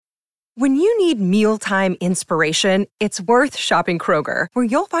When you need mealtime inspiration, it's worth shopping Kroger, where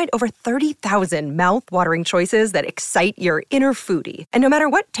you'll find over 30,000 mouth-watering choices that excite your inner foodie. And no matter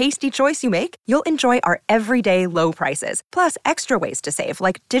what tasty choice you make, you'll enjoy our everyday low prices, plus extra ways to save,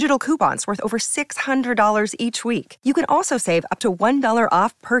 like digital coupons worth over $600 each week. You can also save up to $1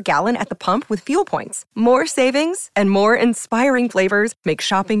 off per gallon at the pump with fuel points. More savings and more inspiring flavors make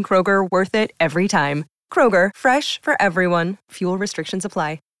shopping Kroger worth it every time. Kroger, fresh for everyone. Fuel restrictions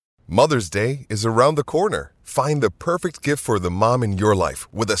apply. Mother's Day is around the corner. Find the perfect gift for the mom in your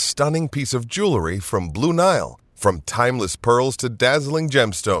life with a stunning piece of jewelry from Blue Nile. From timeless pearls to dazzling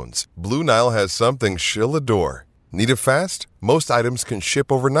gemstones, Blue Nile has something she'll adore. Need it fast? Most items can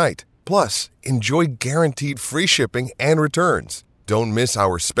ship overnight. Plus, enjoy guaranteed free shipping and returns. Don't miss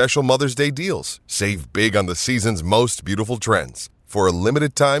our special Mother's Day deals. Save big on the season's most beautiful trends. For a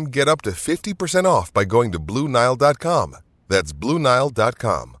limited time, get up to 50% off by going to BlueNile.com. That's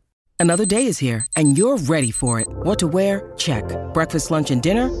BlueNile.com. Another day is here, and you're ready for it. What to wear? Check. Breakfast, lunch, and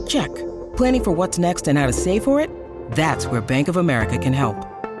dinner? Check. Planning for what's next and how to save for it? That's where Bank of America can help.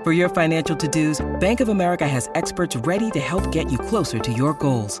 For your financial to-dos, Bank of America has experts ready to help get you closer to your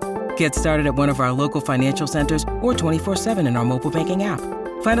goals. Get started at one of our local financial centers or 24/7 in our mobile banking app.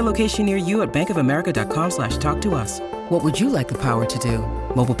 Find a location near you at bankofamerica.com/talktous. What would you like the power to do?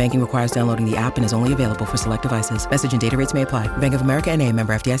 Mobile banking requires downloading the app and is only available for select devices. Message and data rates may apply. Bank of America N.A.,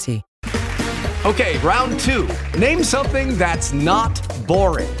 member FDIC. Okay, round two. Name something that's not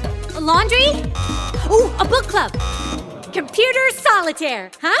boring. A laundry? Ooh, a book club. Computer solitaire,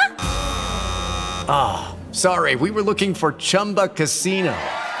 huh? Ah, sorry, we were looking for Chumba Casino.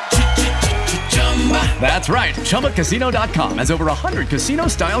 That's right, ChumbaCasino.com has over 100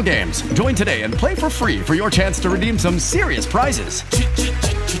 casino-style games. Join today and play for free for your chance to redeem some serious prizes.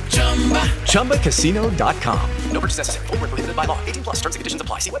 ChumbaCasino.com. No purchase necessary. Void where prohibited by law. 18 plus. Terms and conditions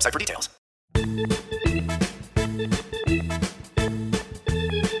apply. See website for details.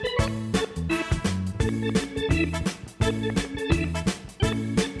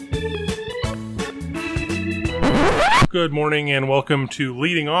 Good morning and welcome to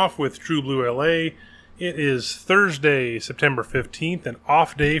Leading Off with True Blue LA. It is Thursday, September 15th, an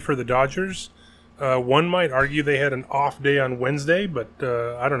off day for the Dodgers. One might argue they had an off day on Wednesday, but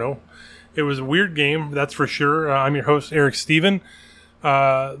I don't know. It was a weird game, that's for sure. I'm your host, Eric Steven.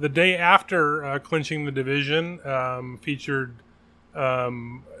 The day after clinching the division featured a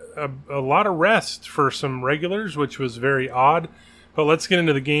lot of rest for some regulars, which was very odd. But let's get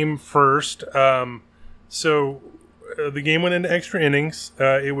into the game first. The game went into extra innings.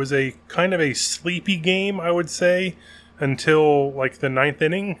 It was a kind of a sleepy game, I would say, until like the ninth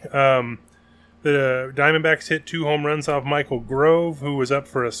inning. The Diamondbacks hit 2 home runs off Michael Grove, who was up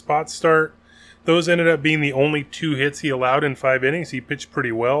for a spot start. Those ended up being the only 2 hits he allowed in 5 innings. He pitched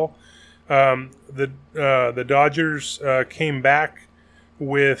pretty well. The Dodgers came back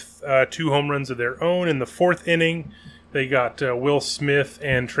with 2 home runs of their own in the 4th inning. They got Will Smith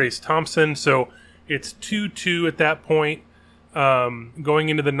and Trace Thompson. So it's 2-2 at that point. Going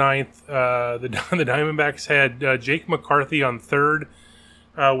into the 9th, the Diamondbacks had Jake McCarthy on third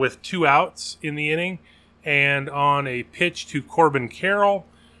with 2 outs in the inning. And on a pitch to Corbin Carroll,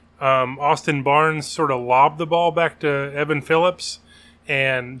 Austin Barnes sort of lobbed the ball back to Evan Phillips.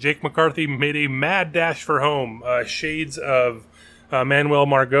 And Jake McCarthy made a mad dash for home. Shades of Manuel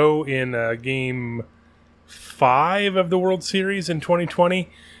Margot in Game 5 of the World Series in 2020.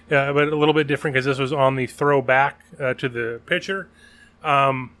 But a little bit different because this was on the throw back to the pitcher.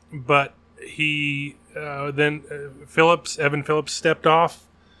 But he then Evan Phillips stepped off,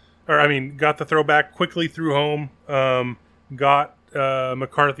 got the throw back quickly through home, got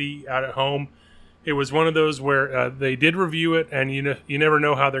McCarthy out at home. It was one of those where they did review it, and you never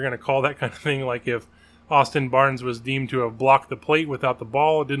know how they're going to call that kind of thing. Like if Austin Barnes was deemed to have blocked the plate without the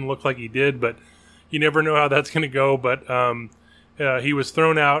ball, it didn't look like he did, but you never know how that's going to go. But he was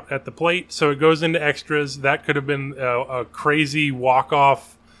thrown out at the plate, so it goes into extras. That could have been a crazy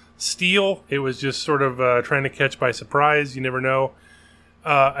walk-off steal. It was just sort of trying to catch by surprise. You never know.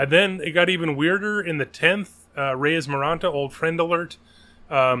 And then it got even weirder in the 10th. Reyes Maranta, old friend alert,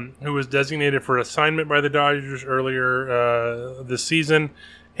 who was designated for assignment by the Dodgers earlier this season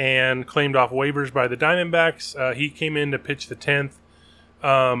and claimed off waivers by the Diamondbacks. He came in to pitch the 10th.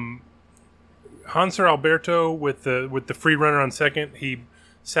 Hanser Alberto with the free runner on second, he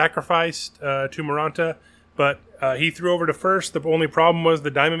sacrificed to Maranta, but he threw over to first. The only problem was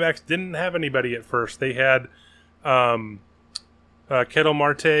the Diamondbacks didn't have anybody at first. They had Ketel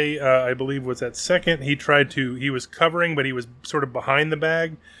Marte, I believe, was at second. He was covering, but he was sort of behind the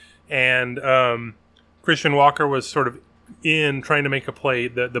bag, and Christian Walker was sort of in trying to make a play.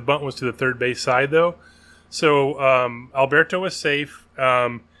 The bunt was to the third base side, though. So Alberto was safe,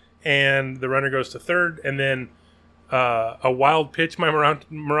 and the runner goes to third, and then a wild pitch by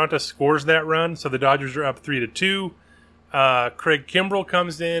Maranta scores that run, so the Dodgers are up 3-2. Craig Kimbrell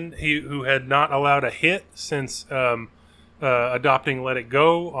comes in, who had not allowed a hit since adopting Let It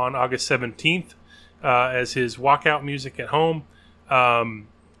Go on August 17th as his walkout music at home.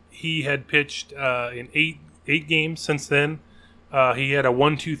 He had pitched in eight games since then. He had a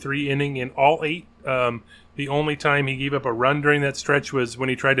 1-2-3 inning in all 8. The only time he gave up a run during that stretch was when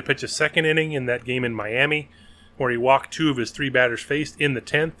he tried to pitch a second inning in that game in Miami, where he walked 2 of his 3 batters faced in the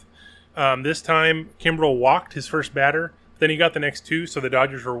 10th. This time, Kimbrell walked his first batter. Then he got the next 2, so the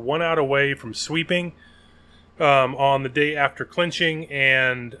Dodgers were 1 out away from sweeping on the day after clinching.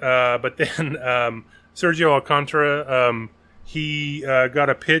 But then Sergio Alcantara, he got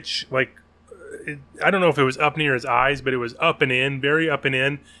a pitch I don't know if it was up near his eyes, but it was up and in, very up and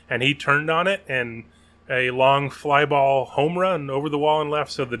in, and he turned on it, and a long fly ball home run over the wall and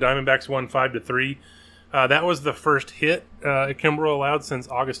left, so the Diamondbacks won 5-3. That was the first hit Kimbrell allowed since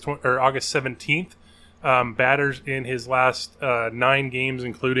August 17th. Batters in his last 9 games,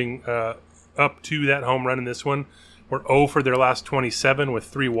 including up to that home run in this one, were 0 for their last 27 with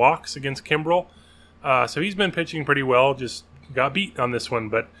 3 walks against Kimbrell. So he's been pitching pretty well, just got beat on this one,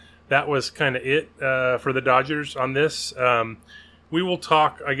 but that was kind of it for the Dodgers on this. We will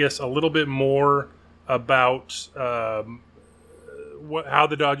talk, I guess, a little bit more about how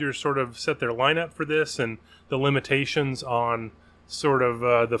the Dodgers sort of set their lineup for this and the limitations on sort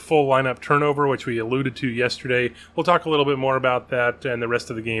of the full lineup turnover, which we alluded to yesterday. We'll talk a little bit more about that and the rest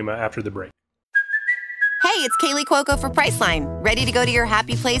of the game after the break. Hey, it's Kaylee Cuoco for Priceline. Ready to go to your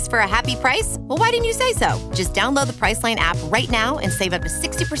happy place for a happy price? Well, why didn't you say so? Just download the Priceline app right now and save up to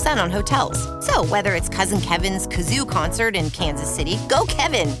 60% on hotels. So whether it's Cousin Kevin's Kazoo Concert in Kansas City, go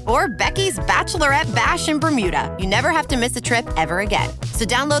Kevin, or Becky's Bachelorette Bash in Bermuda, you never have to miss a trip ever again. So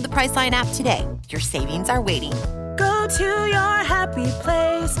download the Priceline app today. Your savings are waiting. Go to your happy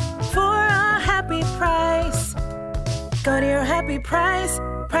place for a happy price. Go to your happy price,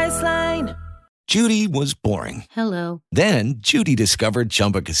 Priceline. Judy was boring. Hello. Then Judy discovered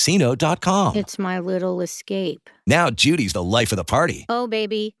ChumbaCasino.com. It's my little escape. Now Judy's the life of the party. Oh,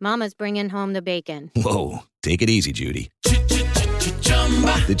 baby, mama's bringing home the bacon. Whoa, take it easy, Judy.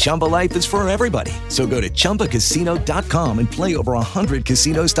 The Chumba life is for everybody. So go to ChumbaCasino.com and play over 100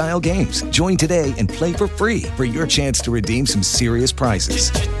 casino-style games. Join today and play for free for your chance to redeem some serious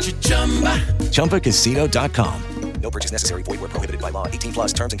prizes. ChumbaCasino.com. No purchase necessary. Void where prohibited by law. 18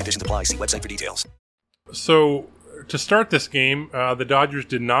 plus terms and conditions apply. See website for details. So to start this game, the Dodgers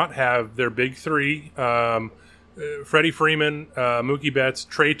did not have their big 3. Freddie Freeman, Mookie Betts,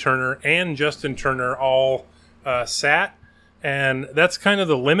 Trey Turner, and Justin Turner all sat. And that's kind of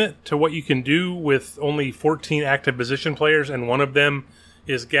the limit to what you can do with only 14 active position players. And one of them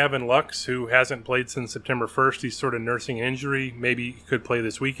is Gavin Lux, who hasn't played since September 1st. He's sort of nursing an injury. Maybe he could play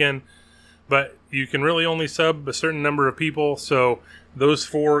this weekend. But you can really only sub a certain number of people, so those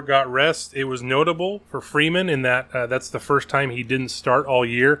 4 got rest. It was notable for Freeman in that that's the first time he didn't start all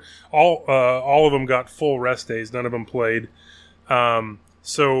year. All of them got full rest days. None of them played. And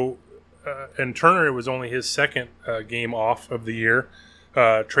Turner, it was only his second game off of the year.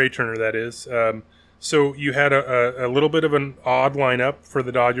 Trey Turner, that is. So you had a little bit of an odd lineup for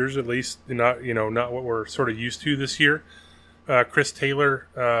the Dodgers, at least not what we're sort of used to this year. Chris Taylor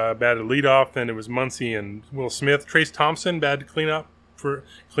batted leadoff, then it was Muncy and Will Smith. Trace Thompson batted cleanup for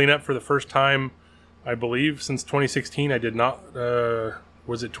the first time, I believe, since 2016. I did not.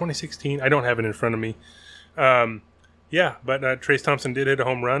 Was it 2016? I don't have it in front of me. But Trace Thompson did hit a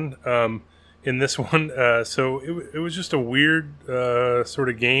home run in this one. So it was just a weird sort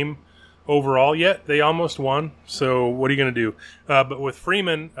of game overall. Yet they almost won. So what are you going to do? But with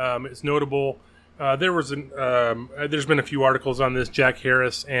Freeman, it's notable. There's been a few articles on this. Jack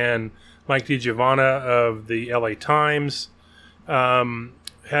Harris and Mike DiGiovanna of the LA Times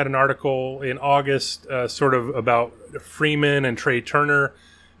had an article in August sort of about Freeman and Trey Turner,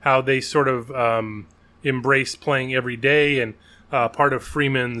 how they sort of embrace playing every day. And part of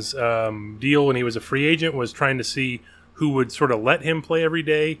Freeman's deal when he was a free agent was trying to see who would sort of let him play every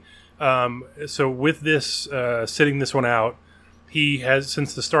day. So with this, sitting this one out, he has,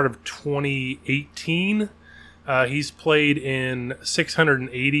 since the start of 2018, he's played in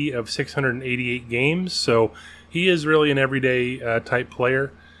 680 of 688 games. So he is really an everyday type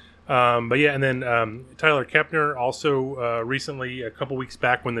player. And then Tyler Kepner also recently, a couple weeks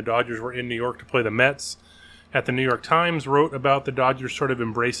back when the Dodgers were in New York to play the Mets, at the New York Times wrote about the Dodgers sort of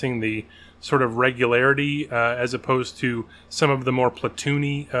embracing the sort of regularity as opposed to some of the more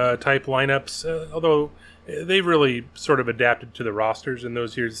platoony type lineups, although they've really sort of adapted to the rosters in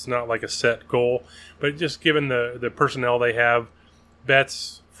those years. It's not like a set goal, but just given the personnel they have,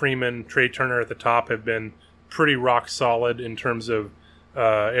 Betts, Freeman, Trey Turner at the top have been pretty rock solid in terms of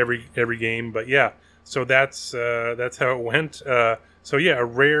every game. But yeah, so that's how it went. So yeah, a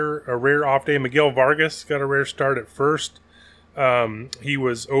rare off day. Miguel Vargas got a rare start at first. He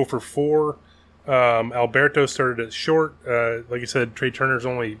was 0 for 4. Alberto started at short. Like I said, Trey Turner's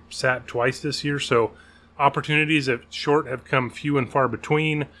only sat twice this year, so opportunities at short have come few and far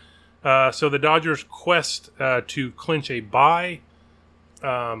between. So the Dodgers' quest to clinch a bye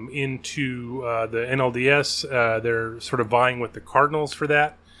into the NLDS, they're sort of vying with the Cardinals for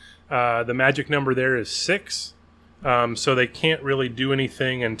that. The magic number there is 6. So they can't really do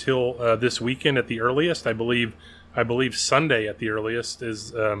anything until this weekend at the earliest. I believe Sunday at the earliest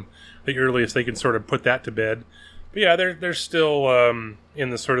is the earliest they can sort of put that to bed. But yeah, they're still in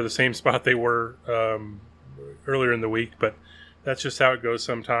the sort of the same spot they were earlier in the week. But that's just how it goes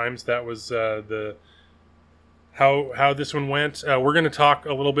sometimes. That was how this one went. We're going to talk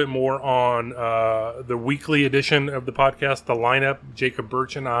a little bit more on the weekly edition of the podcast, The Lineup. Jacob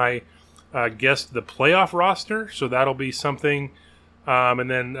Birch and I guessed the playoff roster, so that'll be something. And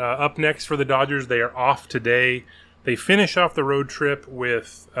then up next for the Dodgers, they are off today. They finish off the road trip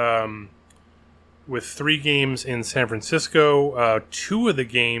with 3 games in San Francisco. 2 of the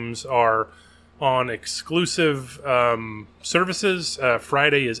games are on exclusive services.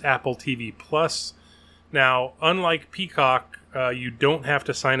 Friday is Apple TV Plus. Now, unlike Peacock, you don't have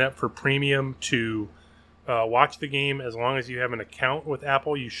to sign up for premium to watch the game. As long as you have an account with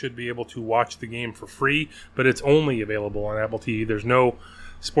Apple, you should be able to watch the game for free, but it's only available on Apple TV. There's no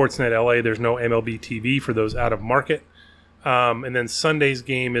Sportsnet LA, there's no MLB TV for those out of market. And then Sunday's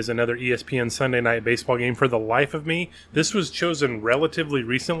game is another ESPN Sunday Night Baseball game. For the life of me, this was chosen relatively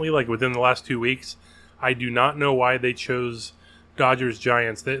recently, like within the last 2 weeks. I do not know why they chose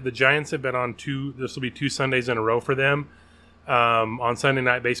Dodgers-Giants. The Giants have been on this will be 2 Sundays in a row for them. On Sunday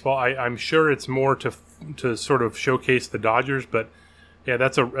Night Baseball, I'm sure it's more to sort of showcase the Dodgers, but yeah,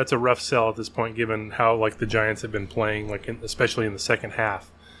 that's a rough sell at this point, given how like the Giants have been playing, especially in the second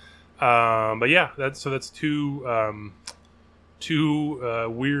half. But yeah, that's 2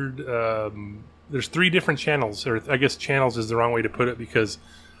 weird. There's 3 different channels, or I guess channels is the wrong way to put it because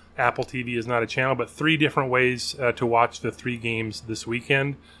Apple TV is not a channel, but 3 different ways to watch the 3 games this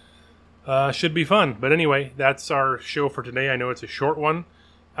weekend. Should be fun. But anyway, that's our show for today. I know it's a short one.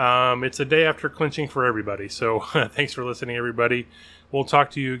 It's a day after clinching for everybody. So thanks for listening, everybody. We'll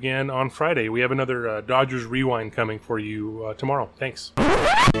talk to you again on Friday. We have another Dodgers Rewind coming for you tomorrow. Thanks.